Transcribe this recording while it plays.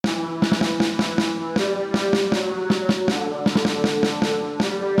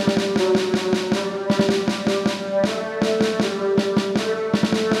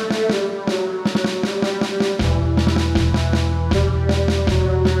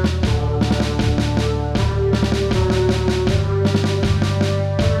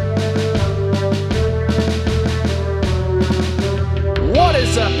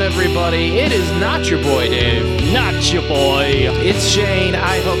everybody. It is not your boy, Dave. Not your boy. It's Shane.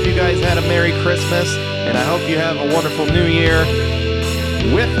 I hope you guys had a Merry Christmas, and I hope you have a wonderful New Year.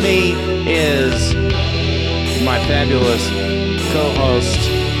 With me is my fabulous co-host,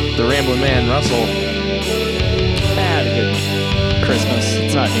 the Rambling Man, Russell. I had a good Christmas.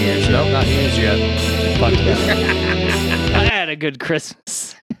 It's not New Year's. Nope, not New Year's yet. Fuck yeah. I had a good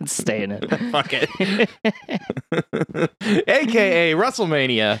Christmas. It's staying in. Fuck it. AKA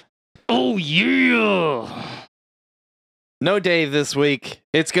WrestleMania. Oh, yeah. No Dave this week.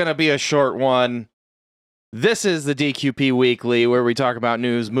 It's going to be a short one. This is the DQP Weekly, where we talk about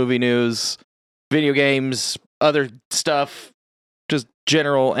news, movie news, video games, other stuff, just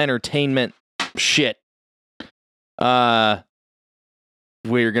general entertainment shit. We're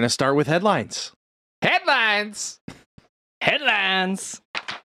going to start with headlines. Headlines! Headlines.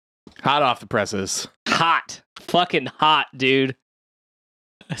 Hot off the presses. Hot. Fucking hot, dude.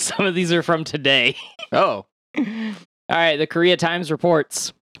 Some of these are from today. Oh. All right, the Korea Times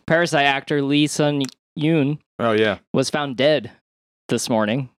reports Parasite actor Lee Sun-yoon Oh, yeah. was found dead this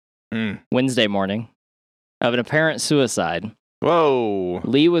morning, Wednesday morning, of an apparent suicide. Whoa.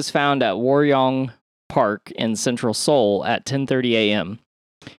 Lee was found at Woryong Park in central Seoul at 10:30 a.m.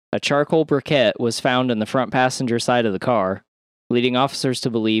 A charcoal briquette was found in the front passenger side of the car, leading officers to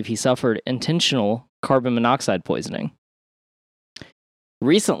believe he suffered intentional carbon monoxide poisoning.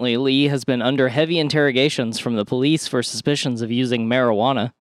 Recently, Lee has been under heavy interrogations from the police for suspicions of using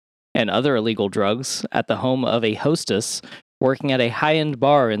marijuana and other illegal drugs at the home of a hostess working at a high-end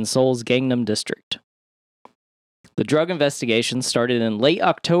bar in Seoul's Gangnam district. The drug investigation started in late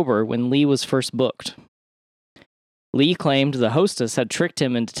October when Lee was first booked. Lee claimed the hostess had tricked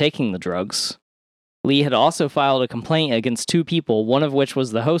him into taking the drugs. Lee had also filed a complaint against two people, one of which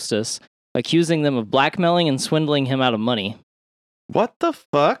was the hostess, accusing them of blackmailing and swindling him out of money. What the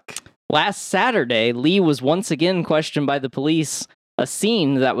fuck? Last Saturday, Lee was once again questioned by the police, a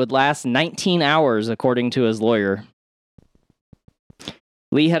scene that would last 19 hours, according to his lawyer.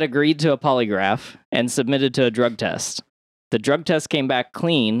 Lee had agreed to a polygraph and submitted to a drug test. The drug test came back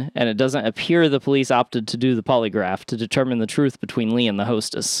clean, and it doesn't appear the police opted to do the polygraph to determine the truth between Lee and the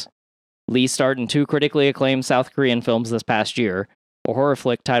hostess. Lee starred in two critically acclaimed South Korean films this past year, a horror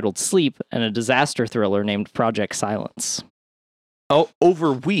flick titled Sleep and a disaster thriller named Project Silence. Oh,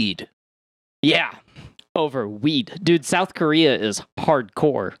 over weed. Yeah, over weed. Dude, South Korea is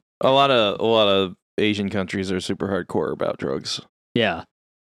hardcore. A lot of Asian countries are super hardcore about drugs. Yeah.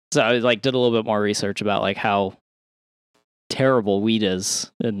 So I did a little bit more research about how terrible weed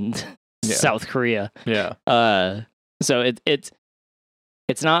is in South Korea. Yeah. So it's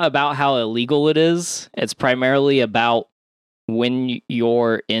not about how illegal it is. It's primarily about when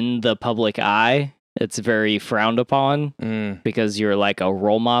you're in the public eye, it's very frowned upon because you're like a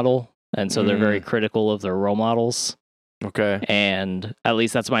role model. And so they're very critical of their role models. Okay. And at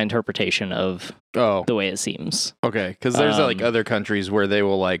least that's my interpretation of the way it seems. Okay. Because there's other countries where they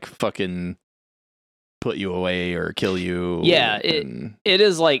will fucking put you away or kill you. Yeah. It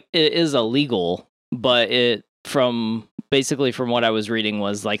is illegal, but from what I was reading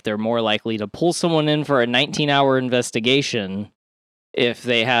was they're more likely to pull someone in for a 19-hour investigation if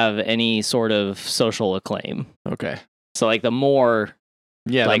they have any sort of social acclaim. Okay. So the more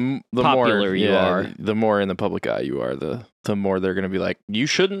the popular more, you are, the more in the public eye you are, the more they're going to be like, you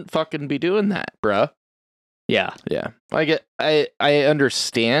shouldn't fucking be doing that, bruh. Yeah. Yeah. I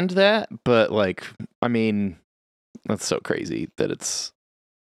understand that, but I mean, that's so crazy that it's,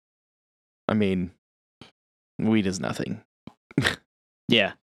 I mean, weed is nothing.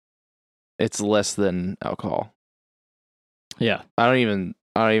 Yeah. It's less than alcohol. Yeah. I don't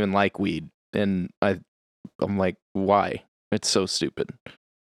even like weed, and I'm like, why? It's so stupid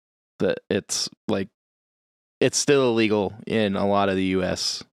that it's still illegal in a lot of the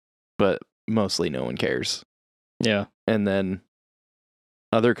US, but mostly no one cares. Yeah. And then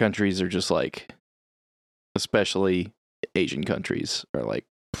other countries are just especially Asian countries are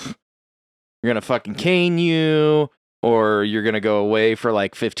you're going to fucking cane you, or you're going to go away for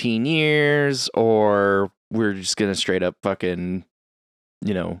 15 years, or we're just going to straight up fucking,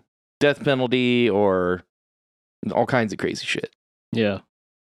 death penalty, or all kinds of crazy shit. Yeah.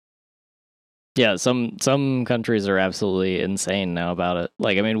 Yeah, some countries are absolutely insane now about it.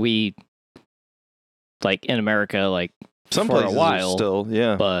 We in America, some for places a while are still,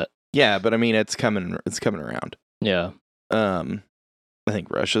 yeah. But I mean it's coming around. Yeah. I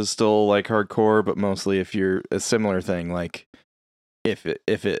think Russia's still hardcore, but mostly if you're a similar thing, if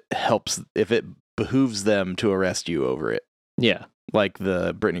it behooves them to arrest you over it. Yeah. Like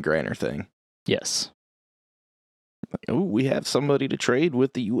the Brittany Griner thing. Yes. Like, oh, we have somebody to trade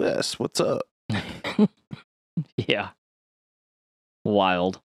with the U.S. What's up? Yeah.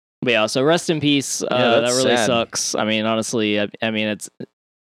 Wild. But yeah, so rest in peace. That that's really sad. sucks. I mean, honestly, I mean, it's,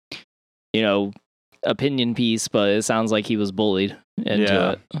 opinion piece, but it sounds like he was bullied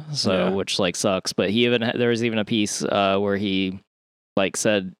into it. So, which like sucks. But there was even a piece where he like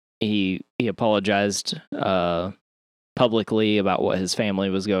said he apologized publicly about what his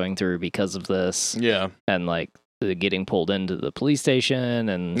family was going through because of this. Yeah. And like getting pulled into the police station,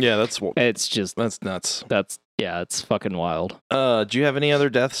 and it's just that's nuts. It's fucking wild. Do you have any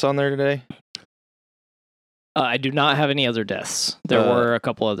other deaths on there today? I do not have any other deaths. There were a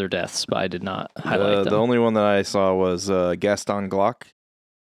couple other deaths, but I did not highlight them. The only one that I saw was Gaston Glock.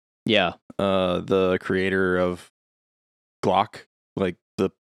 Yeah. The creator of Glock, like the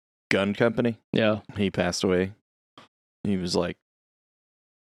gun company. Yeah. He passed away. He was like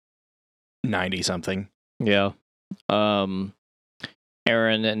 90 something. Yeah.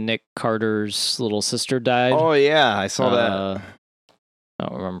 Aaron and Nick Carter's little sister died. Oh yeah, I saw that. I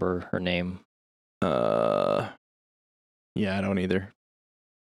don't remember her name. Yeah, I don't either.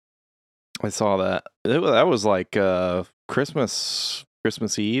 I saw that. That was like Christmas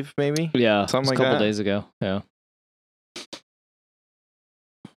Eve, maybe. Yeah, something like a couple that. days ago. Yeah.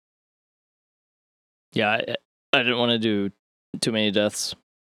 Yeah, I didn't want to do too many deaths,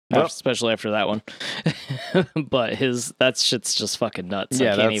 especially after that one. But that shit's just fucking nuts.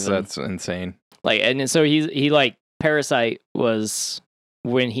 Yeah, that's insane. Like, and so he like Parasite was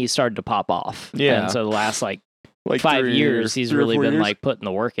when he started to pop off. Yeah, and so the last like 5 years, he's really been like putting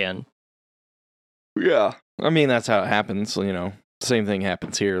the work in. Yeah, I mean that's how it happens. Same thing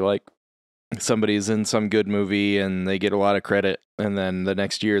happens here. Like somebody's in some good movie and they get a lot of credit, and then the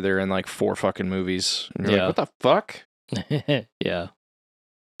next year they're in like 4 fucking movies. And you're like, what the fuck? Yeah.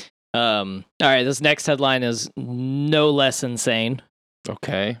 All right, this next headline is no less insane.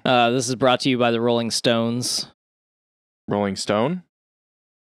 Okay. This is brought to you by the Rolling Stones. Rolling Stone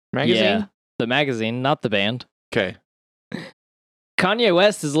magazine? Yeah, the magazine, not the band. Okay. Kanye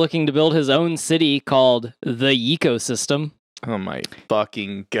West is looking to build his own city called the Ecosystem. Oh my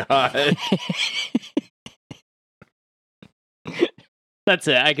fucking God. That's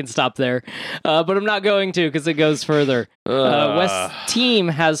it. I can stop there. But I'm not going to because it goes further. West's team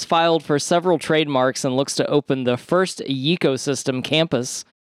has filed for several trademarks and looks to open the first Ecosystem campus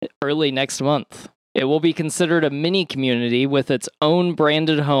early next month. It will be considered a mini community with its own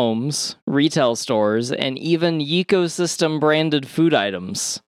branded homes, retail stores, and even Ecosystem branded food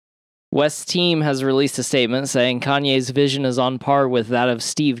items. West's team has released a statement saying Kanye's vision is on par with that of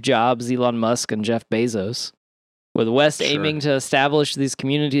Steve Jobs, Elon Musk, and Jeff Bezos, with West aiming to establish these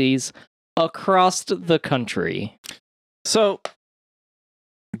communities across the country. So,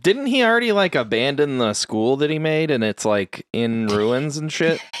 didn't he already like abandon the school that he made and it's like in ruins and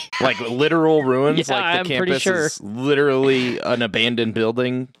shit? Like literal ruins? Yeah, like the campus is literally an abandoned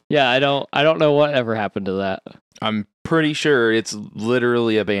building? Yeah, I don't know what ever happened to that. I'm pretty sure it's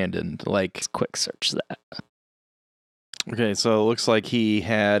literally abandoned. Like, let's quick search that. Okay, so it looks like he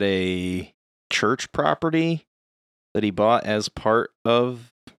had a church property that he bought as part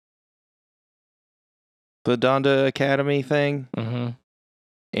of the Donda Academy thing. Mm-hmm.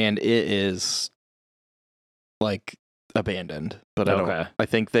 And it is like abandoned, but I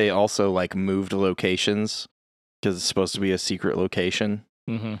think they also like moved locations because it's supposed to be a secret location.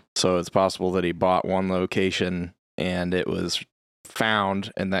 Mm-hmm. So it's possible that he bought one location and it was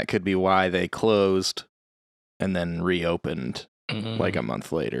found, and that could be why they closed and then reopened like a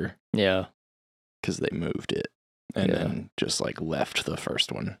month later. Yeah. Because they moved it and then just like left the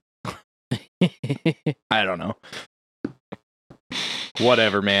first one. I don't know.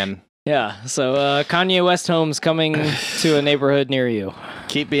 Whatever, man. Yeah, so Kanye West home's coming to a neighborhood near you.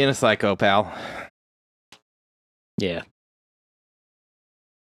 Keep being a psycho, pal. Yeah.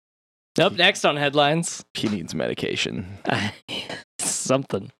 Up next on headlines. He needs medication.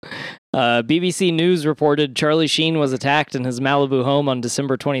 Something. BBC News reported Charlie Sheen was attacked in his Malibu home on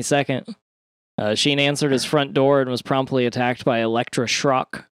December 22nd. Sheen answered his front door and was promptly attacked by Electra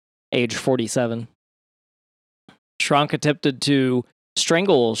Schrock, age 47. Schrock attempted to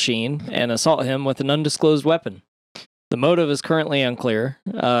strangle Sheen and assault him with an undisclosed weapon. The motive is currently unclear.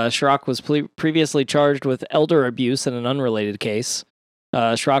 Schrock was previously charged with elder abuse in an unrelated case.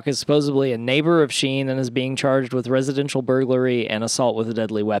 Schrock is supposedly a neighbor of Sheen and is being charged with residential burglary and assault with a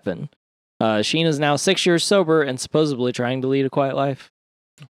deadly weapon. Sheen is now 6 years sober and supposedly trying to lead a quiet life.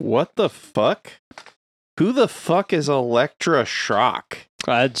 What the fuck? Who the fuck is Electra Schrock?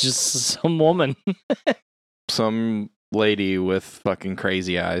 Just some woman. Some lady with fucking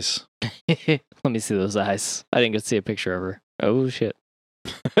crazy eyes. Let me see those eyes. I didn't get to see a picture of her. Oh shit.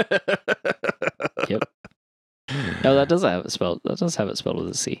 Yep. No, that does have it spelled. That does have it spelled with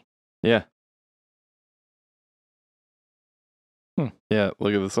a C. Yeah. Hmm. Yeah,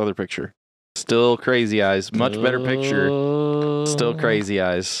 look at this other picture. Still crazy eyes. Much better picture. Still crazy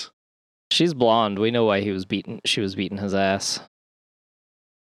eyes. She's blonde. We know why she was beating his ass.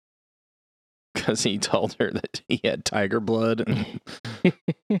 Because he told her that he had tiger blood. And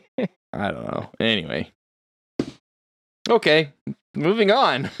I don't know. Anyway. Okay. Moving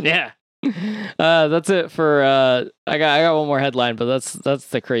on. Yeah. That's it for I got one more headline, but that's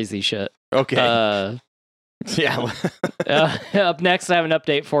the crazy shit. Okay. Yeah. Up next, I have an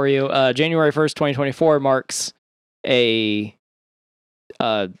update for you. January 1st, 2024 marks a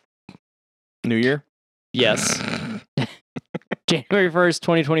New Year? yes. January 1st,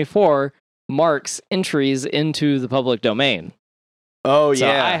 2024 marks entries into the public domain. Oh, So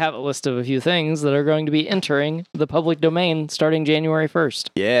yeah. I have a list of a few things that are going to be entering the public domain starting January 1st.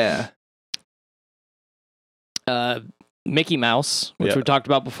 Yeah. Mickey Mouse, which Yeah. we talked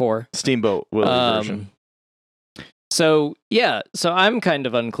about before. Steamboat Willie version. So I'm kind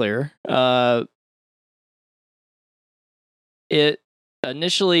of unclear. It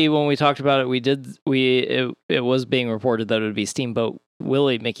initially, when we talked about it, it was being reported that it would be Steamboat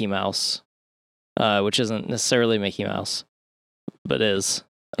Willie Mickey Mouse, which isn't necessarily Mickey Mouse, but is.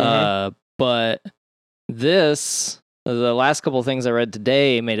 But the last couple of things I read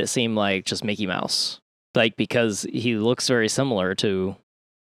today made it seem like just Mickey Mouse, like because he looks very similar to,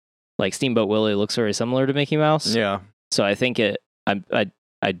 like Steamboat Willie looks very similar to Mickey Mouse. Yeah. So I think I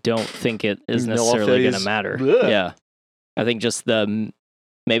don't think it is necessarily going to matter. Blech. Yeah. I think just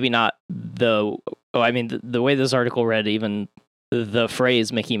maybe not the way this article read, even the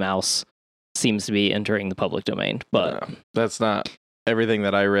phrase Mickey Mouse seems to be entering the public domain, but No, that's not everything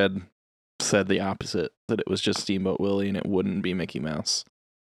that I read said the opposite, that it was just Steamboat Willie and it wouldn't be Mickey Mouse.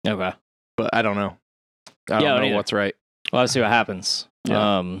 okay. But I don't know. I don't know what's right. Well, let's see what happens.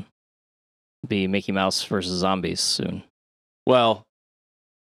 Yeah. Be Mickey Mouse versus zombies soon. Well,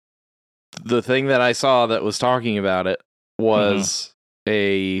 the thing that I saw that was talking about it was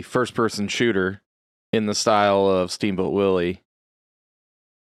a first-person shooter in the style of Steamboat Willie.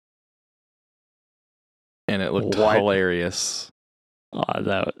 And it looked hilarious. Oh,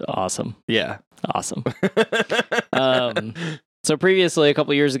 that was awesome. Yeah. Awesome. So previously, a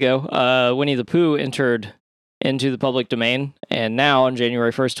couple years ago, Winnie the Pooh entered into the public domain, and now on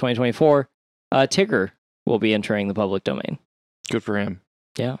January 1st, 2024, Tigger will be entering the public domain. Good for him.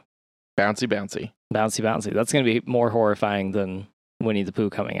 Yeah. Bouncy, bouncy. Bouncy, bouncy. That's going to be more horrifying than Winnie the Pooh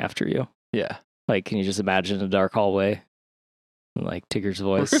coming after you. Yeah. Like, can you just imagine a dark hallway? Like Tigger's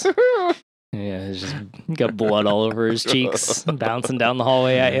voice. Yeah, he's just got blood all over his cheeks, bouncing down the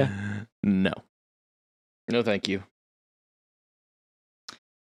hallway at you. No. No, thank you.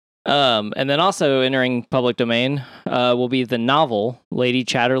 And then also entering public domain will be the novel Lady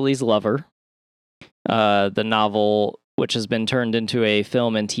Chatterley's Lover. The novel, which has been turned into a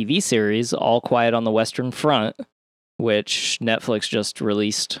film and TV series, All Quiet on the Western Front, which Netflix just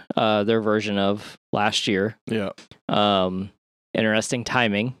released their version of last year. Yeah. Interesting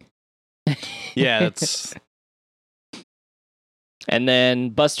timing. Yeah, it's... And then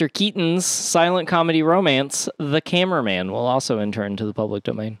Buster Keaton's silent comedy romance, The Cameraman, will also enter into the public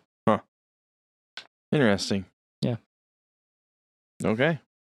domain. Huh. Interesting. Yeah. Okay.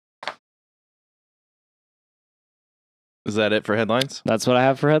 Is that it for headlines? That's what I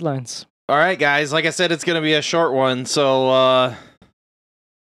have for headlines. All right, guys. Like I said, it's going to be a short one. So,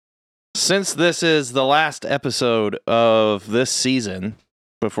 since this is the last episode of this season,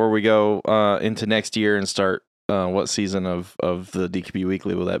 before we go into next year and start, what season of the DQP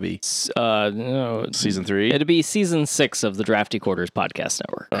Weekly will that be? No, Season 3? it'd be season 6 of the Drafty Quarters podcast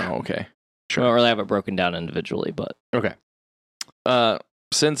network. Oh, okay. We don't really have it broken down individually, but Okay.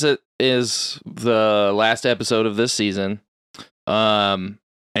 Since it is the last episode of this season, and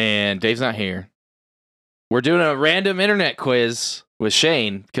Dave's not here, we're doing a random internet quiz with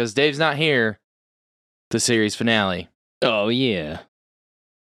Shane because Dave's not here. The series finale. oh yeah.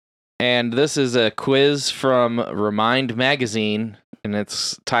 And this is a quiz from Remind Magazine, and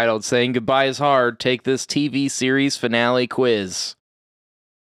it's titled "Saying Goodbye is Hard. Take this TV series finale quiz."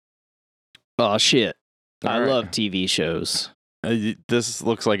 Oh shit. I All right. love TV shows. This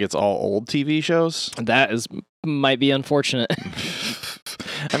looks like it's all old TV shows. That might be unfortunate.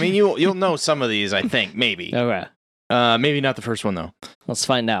 I mean, you'll know some of these, I think, maybe. Okay. Maybe not the first one, though. Let's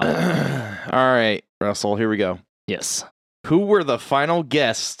find out. All right, Russell, here we go. Yes. Who were the final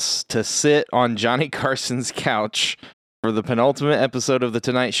guests to sit on Johnny Carson's couch for the penultimate episode of The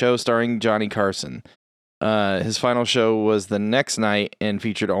Tonight Show starring Johnny Carson. His final show was the next night and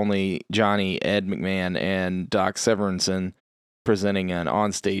featured only Johnny, Ed McMahon, and Doc Severinsen presenting an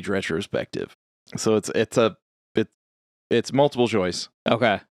onstage retrospective. So it's multiple choice.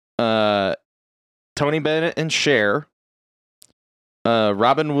 Okay. Tony Bennett and Cher,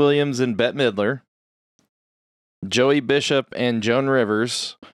 Robin Williams and Bette Midler, Joey Bishop and Joan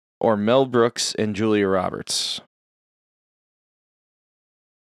Rivers, or Mel Brooks and Julia Roberts.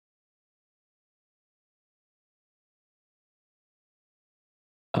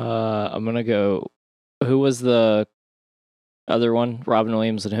 I'm gonna go. Who was the other one? Robin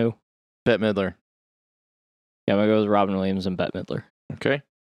Williams and who? Bette Midler. Yeah, I'm gonna go with Robin Williams and Bette Midler. Okay.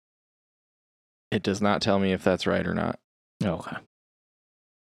 It does not tell me if that's right or not. Okay.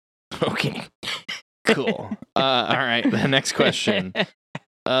 Okay. Cool. All right. The next question.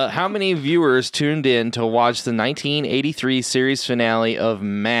 How many viewers tuned in to watch the 1983 series finale of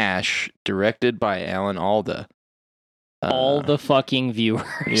MASH, directed by Alan Alda? All the fucking viewers.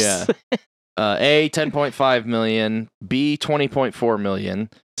 Yeah. A, 10.5 million, B, 20.4 million,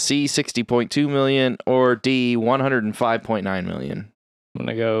 C, 60.2 million, or D, 105.9 million. I'm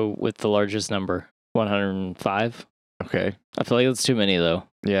gonna go with the largest number, 105. Okay. I feel like that's too many though,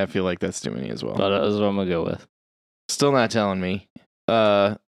 Yeah, I feel like that's too many as well. but that's what I'm gonna go with. Still not telling me.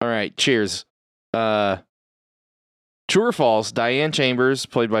 All right, cheers. True or false, Diane Chambers,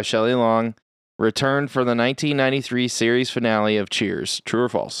 played by Shelley Long, returned for the 1993 series finale of Cheers. True or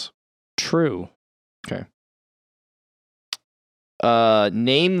false? True.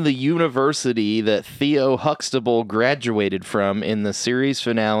 Name the university that Theo Huxtable graduated from in the series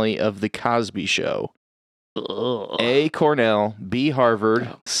finale of The Cosby Show. Ugh. A, Cornell, B,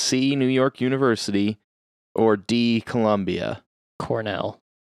 Harvard, C, New York University, or D, Columbia. Cornell.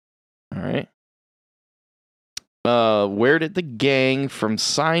 All right. Where did the gang from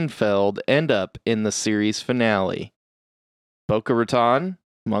Seinfeld end up in the series finale? Boca Raton,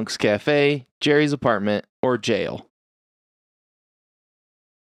 Monk's Cafe, Jerry's apartment, or jail?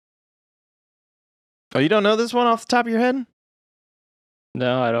 Oh, you don't know this one off the top of your head?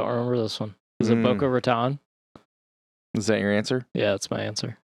 No, I don't remember this one. Is it Boca Raton? Is that your answer? Yeah, that's my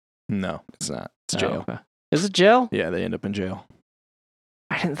answer. No, it's not. It's Oh, jail. okay. Is it jail? Yeah, they end up in jail.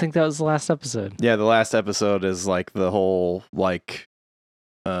 I didn't think that was the last episode. Yeah, the last episode is like the whole recap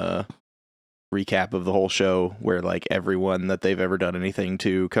of the whole show where like everyone that they've ever done anything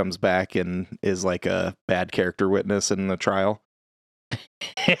to comes back and is like a bad character witness in the trial.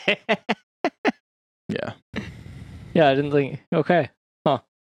 Yeah. Yeah, I didn't think. Okay.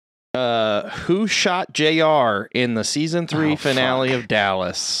 Who shot JR in the season 3 Oh, finale fuck. of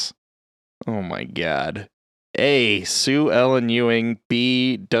Dallas? Oh my god. A, Sue Ellen Ewing,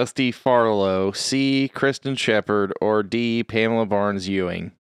 B, Dusty Farlow, C, Kristen Shepard, or D, Pamela Barnes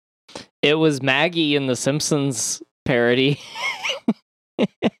Ewing. It was Maggie in the Simpsons parody.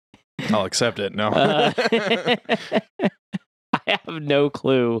 I'll accept it. No. I have no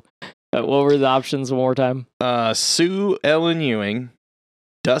clue. What were the options one more time? Sue Ellen Ewing,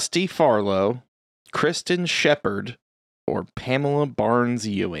 Dusty Farlow, Kristen Shepard, or Pamela Barnes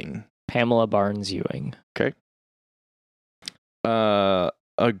Ewing. Pamela Barnes Ewing.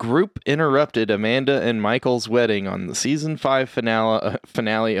 A group interrupted Amanda and Michael's wedding on the season 5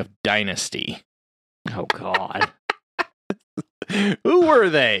 finale of Dynasty. Oh, God. Who were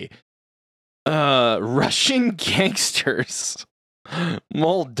they? Russian gangsters,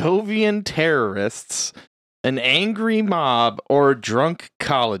 Moldovan terrorists, an angry mob, or drunk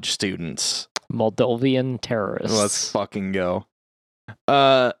college students? Moldovan terrorists. Let's fucking go.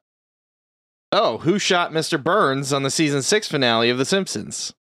 Who shot Mr. Burns on the season 6 finale of The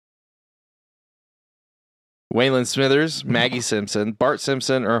Simpsons? Waylon Smithers, Maggie Simpson, Bart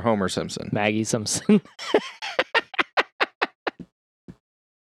Simpson, or Homer Simpson? Maggie Simpson.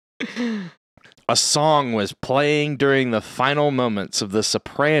 A song was playing during the final moments of The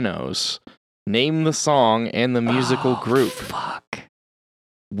Sopranos. Name the song and the musical group. Fuck.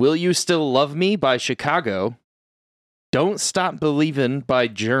 Will You Still Love Me by Chicago, Don't Stop Believin' by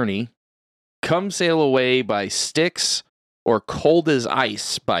Journey, Come Sail Away by Styx, or Cold as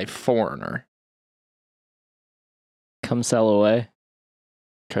Ice by Foreigner? Come Sail Away.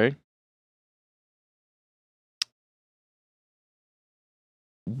 Okay.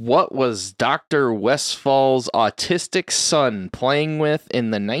 What was Dr. Westfall's autistic son playing with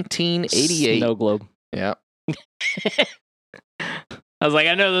in the 1988? Snow Globe. Yeah, I was like,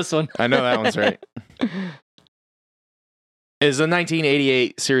 I know this one. I know that one's right. Is the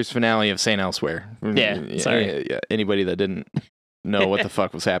 1988 series finale of St. Elsewhere. Yeah, sorry. Yeah, anybody that didn't know what the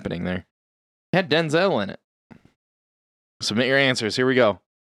fuck was happening there. Had Denzel in it. Submit your answers. Here we go.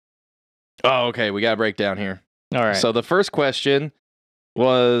 Oh, okay. We got a breakdown here. All right. So the first question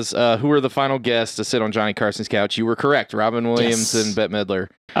was, who were the final guests to sit on Johnny Carson's couch? You were correct. Robin Williams Yes. and Bette Midler.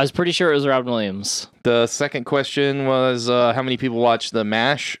 I was pretty sure it was Robin Williams. The second question was, how many people watched the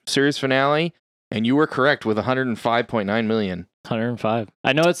MASH series finale? And you were correct with 105.9 million. 105.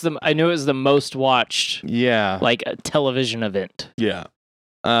 I knew it was the most watched Yeah. like a television event. Yeah.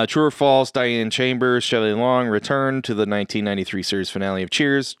 True or false, Diane Chambers, Shelley Long returned to the 1993 series finale of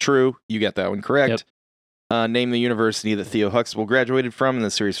Cheers. True. You got that one correct. Name the university that Theo Huxtable graduated from in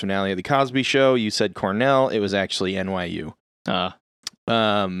the series finale of The Cosby Show. You said Cornell. It was actually NYU.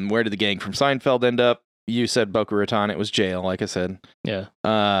 Where did the gang from Seinfeld end up? You said Boca Raton. It was jail, like I said. Yeah.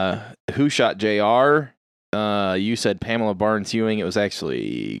 Who shot JR? You said Pamela Barnes Ewing. It was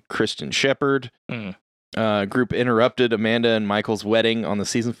actually Kristen Shepard. Group interrupted Amanda and Michael's wedding on the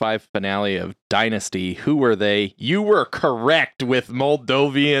season 5 finale of Dynasty. Who were they? You were correct with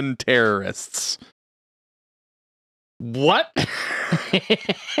Moldovan terrorists. What?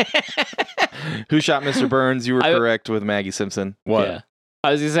 Who shot Mr. Burns? You were correct with Maggie Simpson. What? Yeah.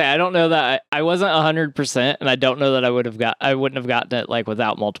 I was gonna say I don't know that I wasn't 100%, and I don't know that I wouldn't have gotten it like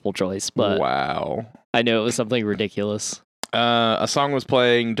without multiple choice. But wow, I knew it was something ridiculous. A song was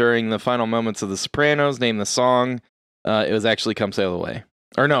playing during the final moments of The Sopranos. Name the song. It was actually "Come Sail Away."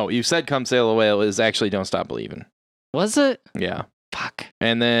 Or no, you said "Come Sail Away." It was actually "Don't Stop Believing." Was it? Yeah. Fuck.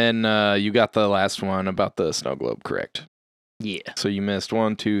 And then you got the last one about the snow globe correct. Yeah. So you missed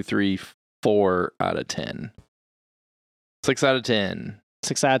 1, 2, 3, 4 out of 10. 6 out of 10.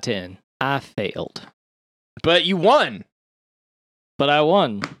 6 out of 10. I failed. But you won. But I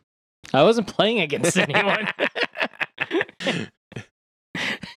won. I wasn't playing against anyone.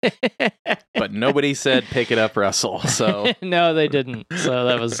 But nobody said pick it up, Russell. So no, they didn't. So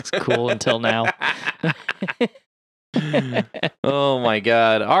that was cool until now. Oh my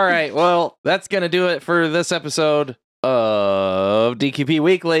god. All right. Well, that's going to do it for this episode of DQP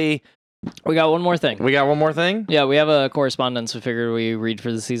Weekly. We got one more thing. We got one more thing? Yeah, we have a correspondence we figured we read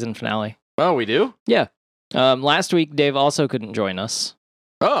for the season finale. Oh, we do? Yeah. Last week, Dave also couldn't join us.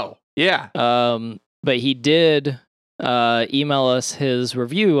 Oh, yeah. But he did email us his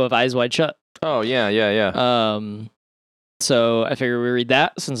review of Eyes Wide Shut. Oh, yeah. So I figured we read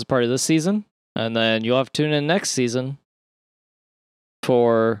that since it's part of this season. And then you'll have to tune in next season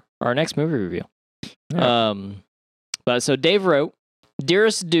for our next movie review. Yeah. But so Dave wrote,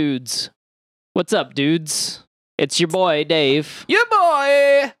 "Dearest dudes, what's up, dudes? It's your boy, Dave. Your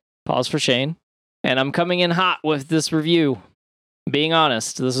boy! Pause for Shane. And I'm coming in hot with this review. Being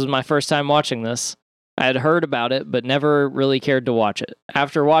honest, this is my first time watching this. I had heard about it, but never really cared to watch it.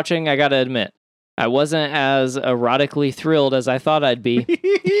 After watching, I gotta admit, I wasn't as erotically thrilled as I thought I'd be.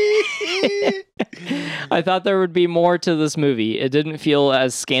 I thought there would be more to this movie. It didn't feel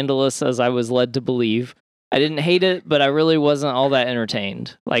as scandalous as I was led to believe. I didn't hate it, but I really wasn't all that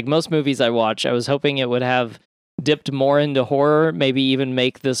entertained. Like most movies I watch, I was hoping it would have dipped more into horror, maybe even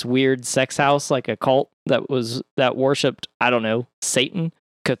make this weird sex house like a cult that worshipped, I don't know, Satan,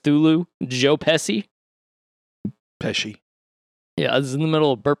 Cthulhu, Joe Pesci. Pesci. Yeah, I was in the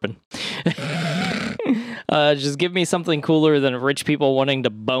middle of burping. Just give me something cooler than rich people wanting to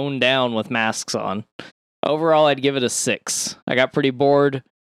bone down with masks on. Overall, I'd give it a 6. I got pretty bored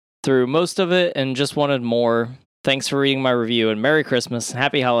through most of it and just wanted more. Thanks for reading my review, and Merry Christmas and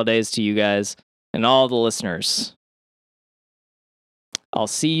Happy Holidays to you guys and all the listeners. I'll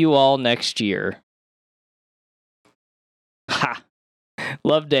see you all next year. Ha!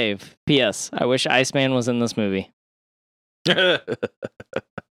 Love, Dave. P.S. I wish Iceman was in this movie. Yeah.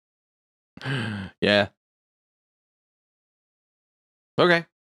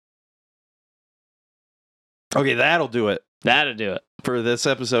 Okay, that'll do it That'll do it. for this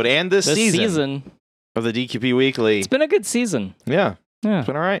episode and this season of the DQP Weekly. It's been a good season. Yeah, Yeah. it's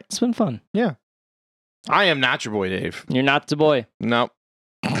been all right. It's been fun. I am not your boy, Dave. You're not the boy. Nope.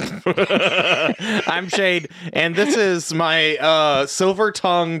 I'm Shade, and this is my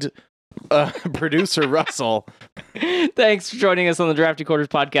silver-tongued producer, Russell. Thanks for joining us on the Drafty Quarters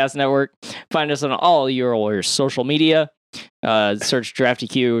Podcast Network. Find us on all your social media. Search Drafty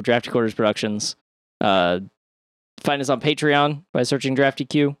Q, Drafty Quarters Productions. Find us on Patreon by searching Drafty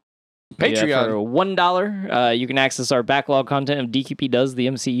Q. Patreon. Yeah, for $1, you can access our backlog content of DQP Does the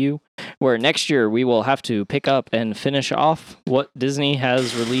MCU, where next year we will have to pick up and finish off what Disney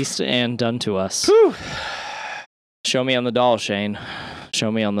has released and done to us. Whew. Show me on the doll, Shane.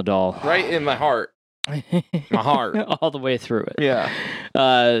 Show me on the doll. Right in my heart. My heart. All the way through it. Yeah.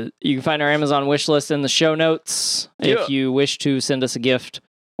 You can find our Amazon wish list in the show notes if you wish to send us a gift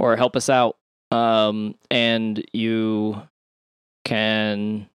or help us out. And you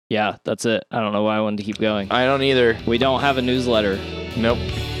Yeah, that's it. I don't know why I wanted to keep going. I don't either. We don't have a newsletter. Nope.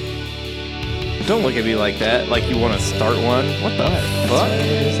 Don't look at me like that, like you want to start one. What the fuck?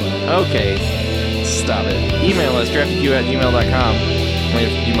 Okay, stop it. Email us, draftyq@gmail.com.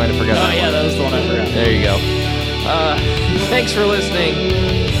 You might have forgotten. Oh, yeah, that was the one I forgot. There you go. Thanks for listening.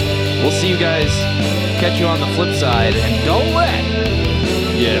 We'll see you guys. Catch you on the flip side. And don't let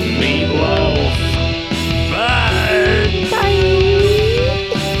you meet